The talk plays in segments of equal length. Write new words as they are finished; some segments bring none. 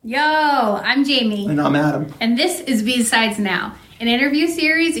Yo, I'm Jamie. And I'm Adam. And this is B-Sides Now, an interview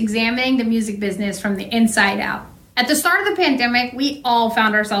series examining the music business from the inside out. At the start of the pandemic, we all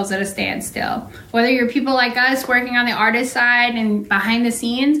found ourselves at a standstill. Whether you're people like us working on the artist side and behind the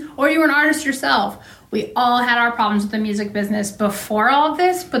scenes, or you're an artist yourself, we all had our problems with the music business before all of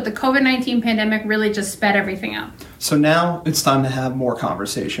this, but the COVID-19 pandemic really just sped everything up. So now it's time to have more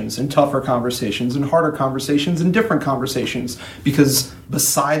conversations, and tougher conversations, and harder conversations, and different conversations. Because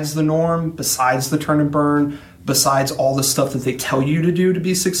besides the norm, besides the turn and burn, besides all the stuff that they tell you to do to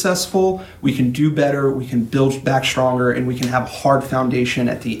be successful, we can do better, we can build back stronger, and we can have a hard foundation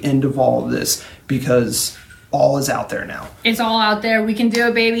at the end of all of this, because all is out there now. It's all out there. We can do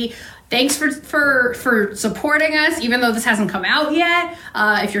it, baby. Thanks for supporting us, even though this hasn't come out yet.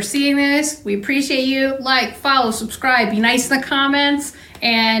 If you're seeing this, we appreciate you. Like, follow, subscribe, be nice in the comments,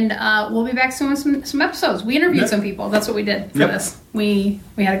 and we'll be back soon with some episodes. We interviewed some people. That's what we did for this. We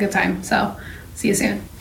had a good time. So, see you soon.